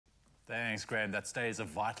Thanks, Graham. That stays of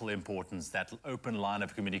vital importance, that open line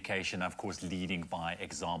of communication, of course, leading by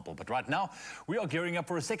example. But right now, we are gearing up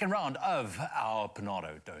for a second round of our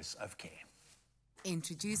PANADO Dose of Care.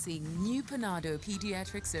 Introducing new PANADO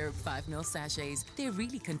Pediatric Syrup 5ml sachets. They're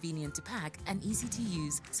really convenient to pack and easy to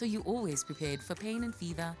use, so you're always prepared for pain and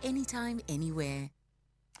fever, anytime, anywhere.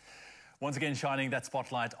 Once again, shining that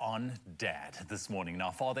spotlight on Dad this morning.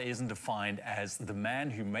 Now, father isn't defined as the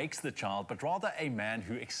man who makes the child, but rather a man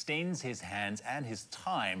who extends his hands and his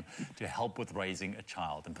time to help with raising a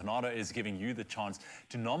child. And PANADO is giving you the chance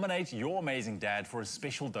to nominate your amazing dad for a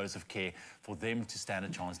special dose of care for them to stand a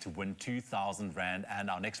chance to win 2,000 Rand. And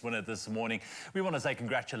our next winner this morning, we want to say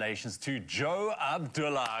congratulations to Joe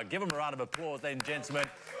Abdullah. Give him a round of applause, ladies and gentlemen.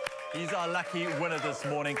 He's our lucky winner this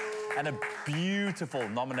morning. And a beautiful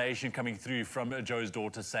nomination coming through from Joe's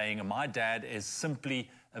daughter saying, my dad is simply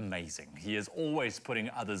amazing. He is always putting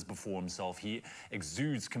others before himself. He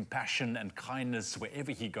exudes compassion and kindness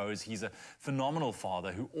wherever he goes. He's a phenomenal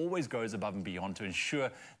father who always goes above and beyond to ensure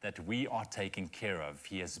that we are taken care of.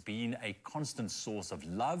 He has been a constant source of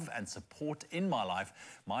love and support in my life.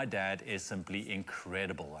 My dad is simply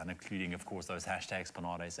incredible, and including, of course, those hashtags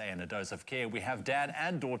PANADO SA and a dose of care. We have dad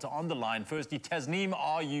and daughter on the line. Firstly, Tasneem,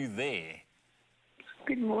 are you there?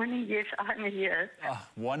 Good morning. Yes, I'm here.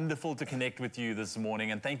 Wonderful to connect with you this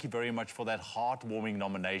morning, and thank you very much for that heartwarming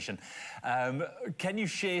nomination. Can you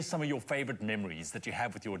share some of your favorite memories that you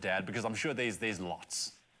have with your dad? Because I'm sure there's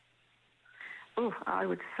lots. Oh, I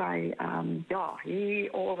would say, he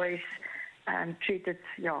always treated,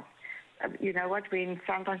 you know what,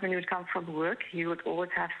 sometimes when he would come from work, he would always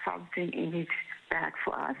have something in his bag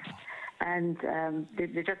for us. And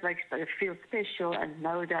they just makes us feel special and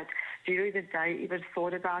know that during the day he even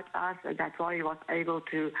thought about us, and that's why he was able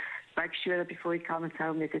to make sure that before he comes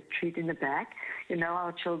home there's a treat in the bag. You know,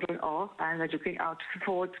 our children are, and they're looking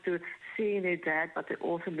forward to seeing their dad, but they're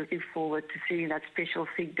also looking forward to seeing that special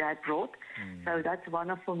thing dad brought. So that's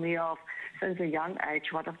one of, for me, since a young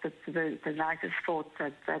age, one of the nicest thoughts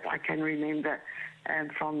that I can remember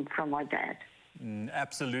from my dad.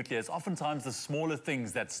 Absolutely. It's oftentimes the smaller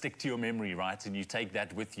things that stick to your memory, right? And you take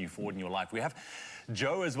that with you forward in your life. We have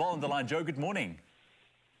Joe as well on the line. Joe, good morning.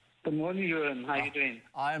 Good morning, Ewan. How are you doing?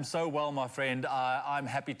 I am so well, my friend. I'm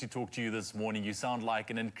happy to talk to you this morning. You sound like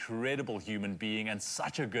an incredible human being and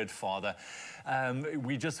such a good father.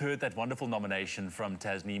 We just heard that wonderful nomination from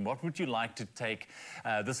Tasneem. What would you like to take?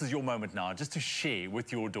 This is your moment now, just to share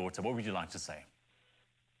with your daughter. What would you like to say?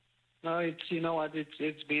 No, you know what,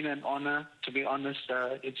 it's been an honor, to be honest.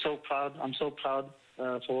 It's so proud. I'm so proud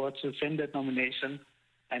for her to send that nomination.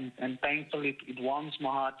 And thankfully, it warms my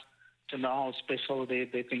heart to know how special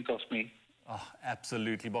they think of me. Oh,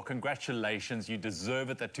 absolutely. Well, congratulations. You deserve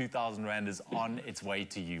it. That 2,000 Rand is on its way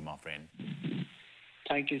to you, my friend.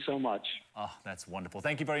 Thank you so much. Oh, that's wonderful.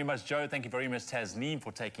 Thank you very much, Joe. Thank you very much, Tasneem,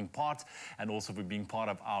 for taking part and also for being part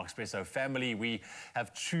of our Expresso family. We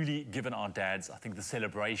have truly given our dads, I think, the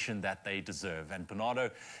celebration that they deserve. And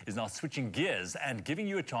PANADO is now switching gears and giving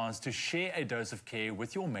you a chance to share a dose of care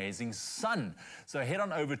with your amazing son. So head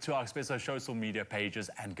on over to our Expresso social media pages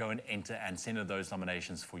and go and enter and send in those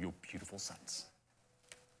nominations for your beautiful sons.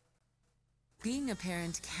 Being a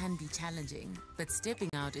parent can be challenging, but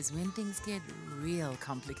stepping out is when things get real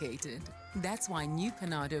complicated. That's why new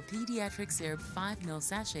PANADO Pediatric Syrup 5ml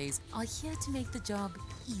sachets are here to make the job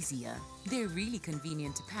easier. They're really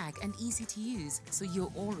convenient to pack and easy to use, so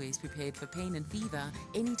you're always prepared for pain and fever,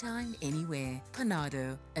 anytime, anywhere.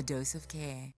 PANADO, a dose of care.